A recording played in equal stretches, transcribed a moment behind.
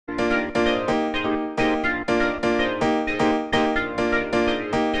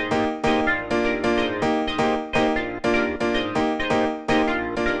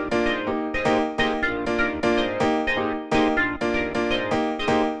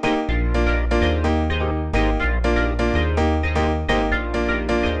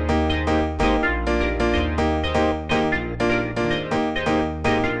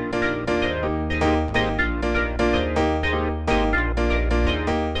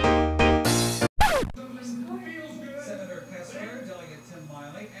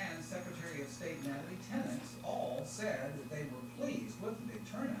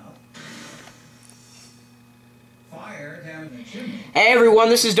Hey everyone,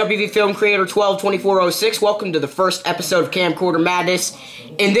 this is WV Film Creator 122406. Welcome to the first episode of Camcorder Madness.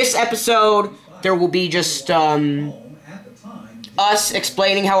 In this episode, there will be just us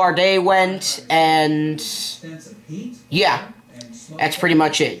explaining how our day went, and yeah, that's pretty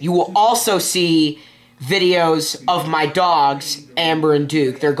much it. You will also see videos of my dogs, Amber and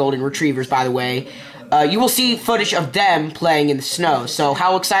Duke. They're golden retrievers, by the way. You will see footage of them playing in the snow. So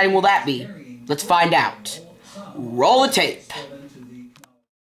how exciting will that be? Let's find out. Roll the tape.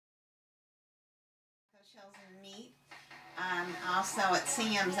 Also at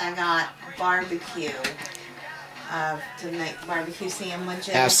Sam's, I got barbecue to make barbecue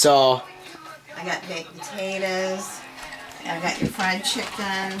sandwiches. I saw. I got baked potatoes. I got your fried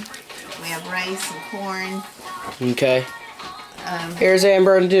chicken. We have rice and corn. Okay. Here's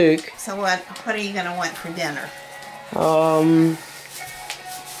Amber and Duke. So what are you gonna want for dinner?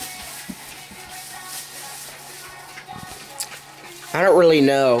 I don't really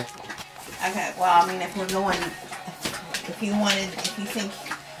know. Okay. Well, I mean, if we're going. If you think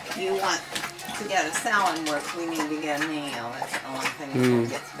you want to get a salad work, we need to get a meal. That's the only thing before it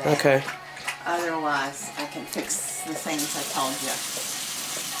gets bad. Okay. Otherwise, I can fix the things I told you.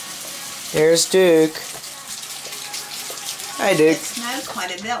 Here's Duke. Hi, Duke. It snowed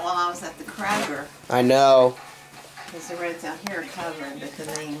quite a bit while I was at the Kroger. I know. Because the roads out here are covered, but the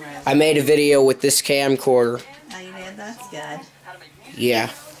main roads. I made a video with this camcorder. Oh, you did? That's good.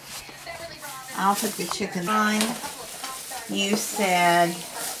 Yeah. I'll put the chicken on. You said...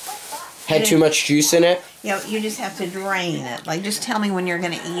 Had too much juice in it? Yeah, you just have to drain it. Like, just tell me when you're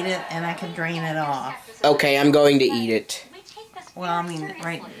going to eat it, and I can drain it off. Okay, I'm going to eat it. Well, I mean,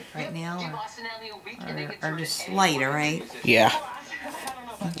 right now, or just later, right? Yeah.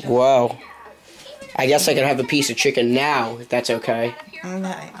 Whoa. I guess I can have a piece of chicken now, if that's okay.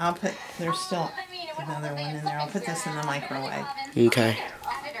 Okay, I'll put... There's still another one in there. I'll put this in the microwave. Okay.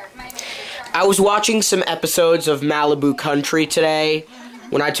 I was watching some episodes of Malibu Country today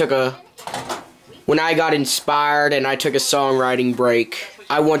when I got inspired and I took a songwriting break.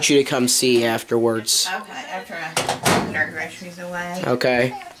 I want you to come see afterwards. Okay, after I put our groceries away.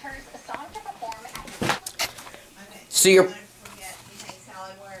 Okay. So you're...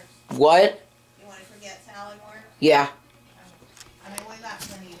 What? You want to forget salad work? Yeah. I mean, we got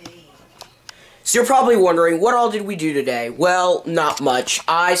plenty to eat. So you're probably wondering, what all did we do today? Well, not much.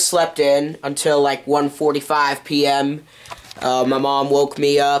 I slept in until like 1:45 p.m. My mom woke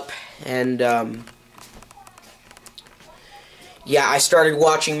me up, and yeah, I started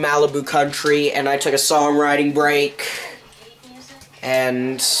watching Malibu Country, and I took a songwriting break,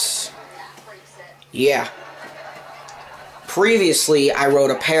 and yeah. Previously, I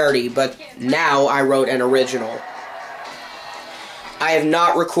wrote a parody, but now I wrote an original. I have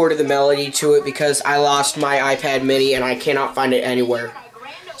not recorded the melody to it because I lost my iPad mini and I cannot find it anywhere.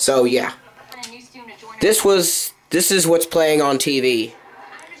 So yeah. This is what's playing on TV.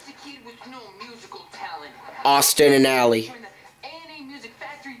 Austin and Allie.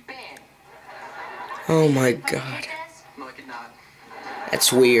 Oh my god.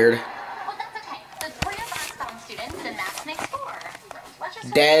 That's weird.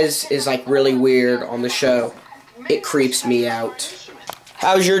 Dez is like really weird on the show. It creeps me out.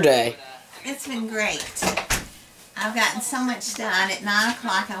 How's your day? It's been great. I've gotten so much done. At 9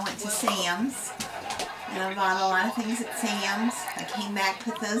 o'clock I went to Sam's. And I bought a lot of things at Sam's. I came back,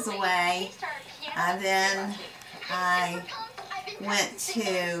 put those away. Then I went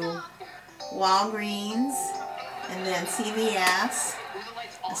to Walgreens and then CVS.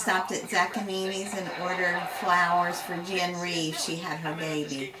 I stopped at Zaccanini's and ordered flowers for Jen Reeves. She had her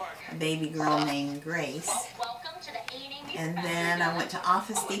baby, a baby girl named Grace. And then I went to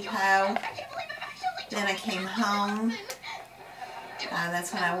Office Depot. Then I came home.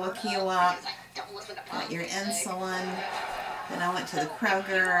 That's when I woke you up. Got your insulin. Then I went to the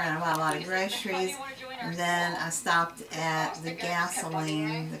Kroger and I bought a lot of groceries. And then I stopped at the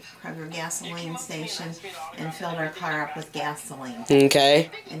gasoline, the Kroger gasoline station, and filled our car up with gasoline. Okay.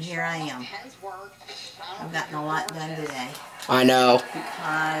 And here I am. I've gotten a lot done today. I know.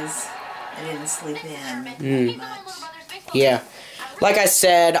 Because I didn't sleep in much. Yeah. Like I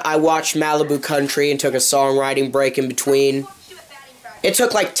said, I watched Malibu Country and took a songwriting break in between. It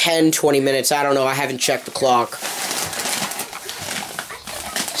took like 10-20 minutes. I don't know. I haven't checked the clock.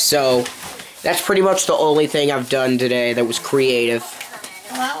 So, that's pretty much the only thing I've done today that was creative.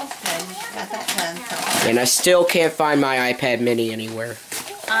 Well, that was good. Got that done. So. And I still can't find my iPad mini anywhere.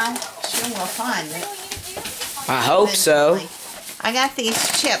 I'm sure we'll find it. I hope so. I got these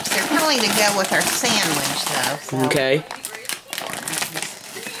chips. They're probably to go with our sandwich, though. So. Okay.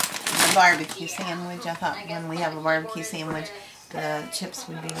 The barbecue sandwich. I thought when we have a barbecue sandwich, the chips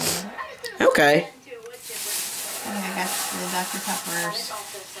would be good. Okay. And I got the Dr. Peppers.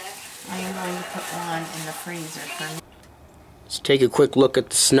 I am going to put one in the freezer for me. Let's take a quick look at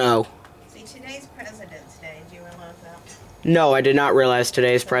the snow. See, today's President's Day. Did you realize that? No, I did not realize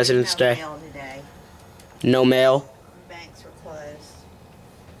today's President's Day. Mail today. No mail? Banks were closed.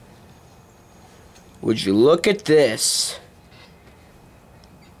 Would you look at this?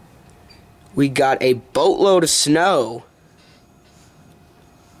 We got a boatload of snow.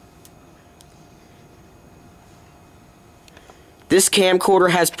 This camcorder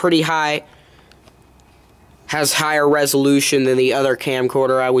has higher resolution than the other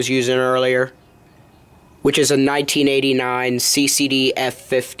camcorder I was using earlier, which is a 1989 CCD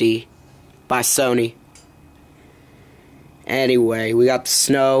F50 by Sony. Anyway, we got the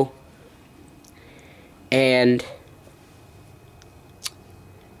snow, and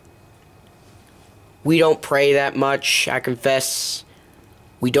we don't pray that much, I confess.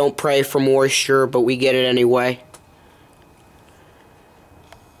 We don't pray for moisture, but we get it anyway.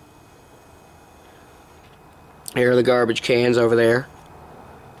 Here are the garbage cans over there.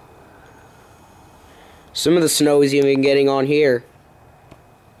 Some of the snow is even getting on here.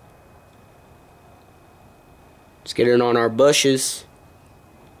 Let's get it on our bushes.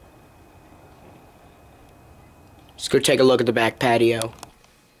 Let's go take a look at the back patio.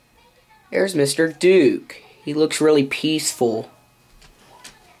 There's Mr. Duke. He looks really peaceful,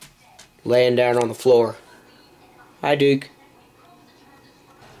 laying down on the floor. Hi, Duke.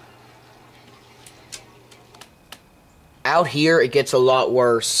 Out here, it gets a lot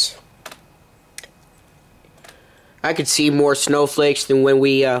worse. I could see more snowflakes than when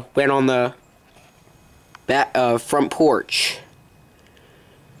we went on the front porch.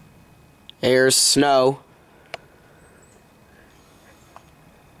 There's snow.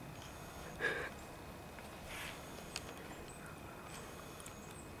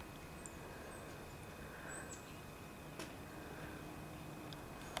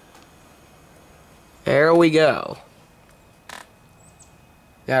 There we go.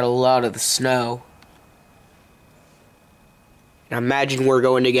 Got a lot of the snow. I imagine we're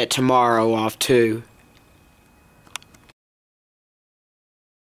going to get tomorrow off too.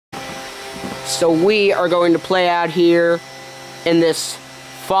 So we are going to play out here in this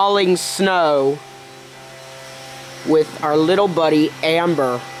falling snow with our little buddy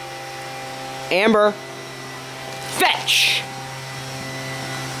Amber. Amber, fetch!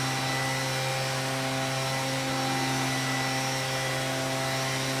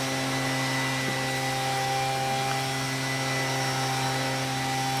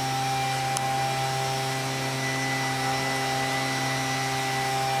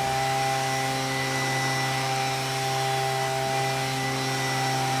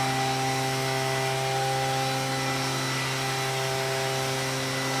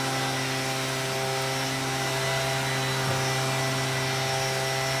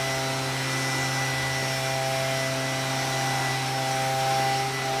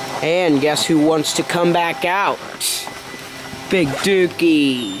 And guess who wants to come back out? Big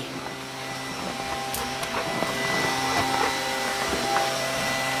Dookie.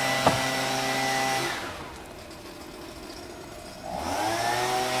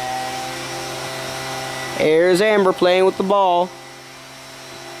 There's Amber playing with the ball.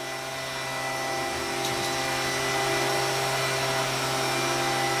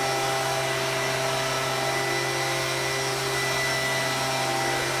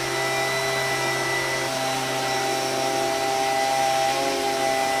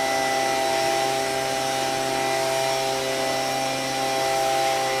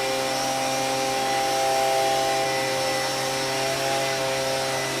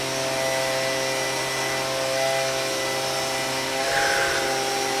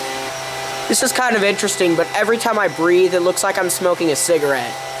 This is kind of interesting, but every time I breathe, it looks like I'm smoking a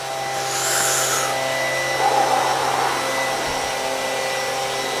cigarette.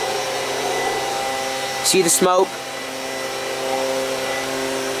 See the smoke?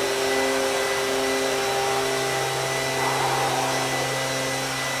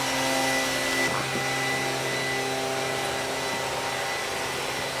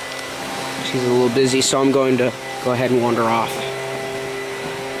 She's a little busy, so I'm going to go ahead and wander off.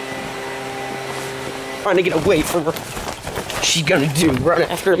 Trying to get away from her. She's gonna run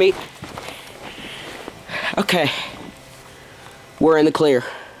after me. Okay. We're in the clear.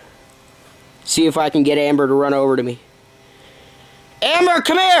 See if I can get Amber to run over to me. Amber,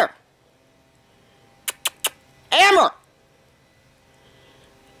 come here! Amber!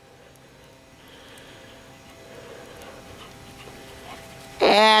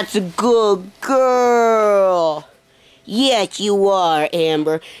 That's a good girl. Yes, you are,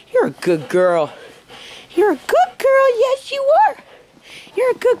 Amber. You're a good girl. You're a good girl. Yes, you are.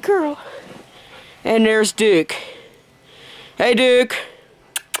 You're a good girl. And there's Duke. Hey, Duke.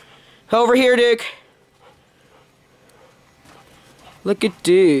 Over here, Duke. Look at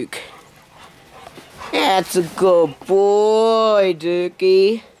Duke. That's a good boy,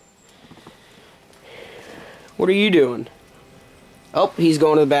 Dookie. What are you doing? Oh, he's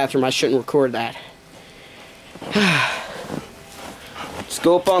going to the bathroom. I shouldn't record that. Let's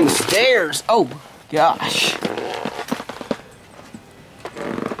go up on the stairs. Oh, gosh.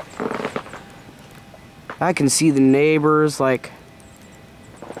 I can see the neighbors, like,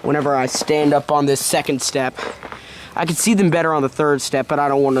 whenever I stand up on this second step. I can see them better on the third step, but I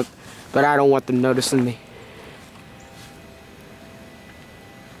don't want them noticing me.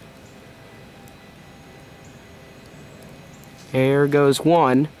 There goes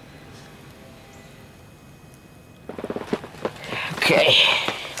one. Okay.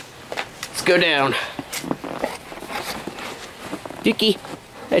 Let's go down. Dookie.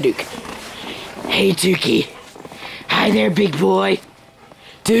 Hi, Duke. Hey, Dookie. Hi there, big boy.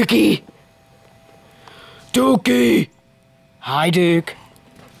 Dookie. Dookie. Hi, Duke.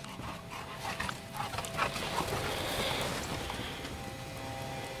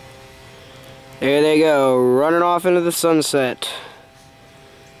 There they go, running off into the sunset.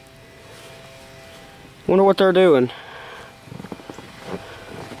 Wonder what they're doing.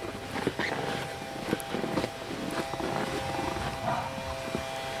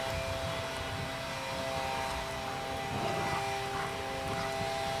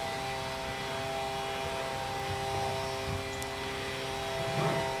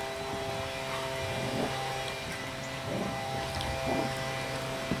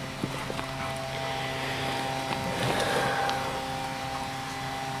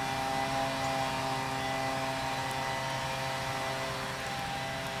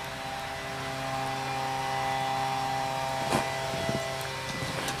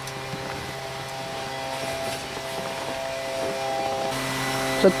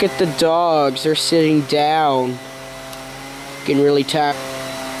 Look at the dogs, they're sitting down. Getting really tired.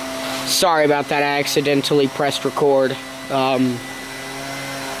 Sorry about that, I accidentally pressed record. Well,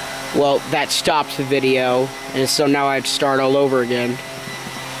 that stopped the video, and so now I have to start all over again.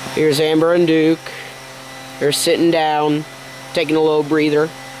 Here's Amber and Duke. They're sitting down, taking a little breather.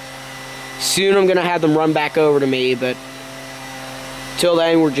 Soon I'm gonna have them run back over to me, but till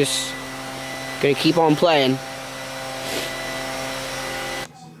then we're just gonna keep on playing.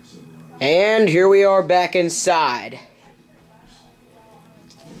 And here we are back inside.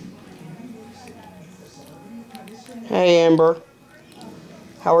 Hey, Amber.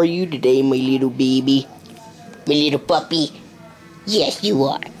 How are you today, my little baby? My little puppy? Yes, you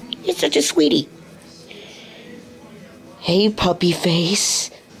are. You're such a sweetie. Hey, puppy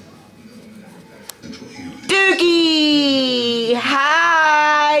face. Dookie!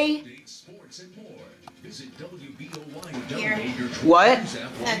 Hi! What?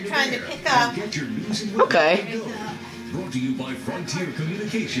 I'm trying to pick up. Okay. Brought to you by Frontier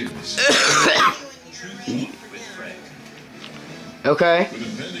Communications. Okay.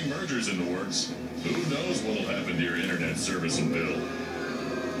 With impending mergers in the works, who knows what'll happen to your internet service and bill?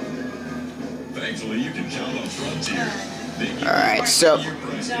 Thankfully, you can count on Frontier. Alright, so...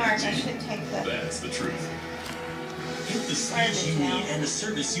 Dark, I should take the... That's the truth. Get the speed you need and the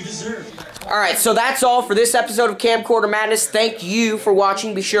service you deserve. Alright, so that's all for this episode of Camcorder Madness. Thank you for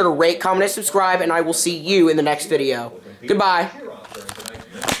watching. Be sure to rate, comment, and subscribe, and I will see you in the next video. Goodbye.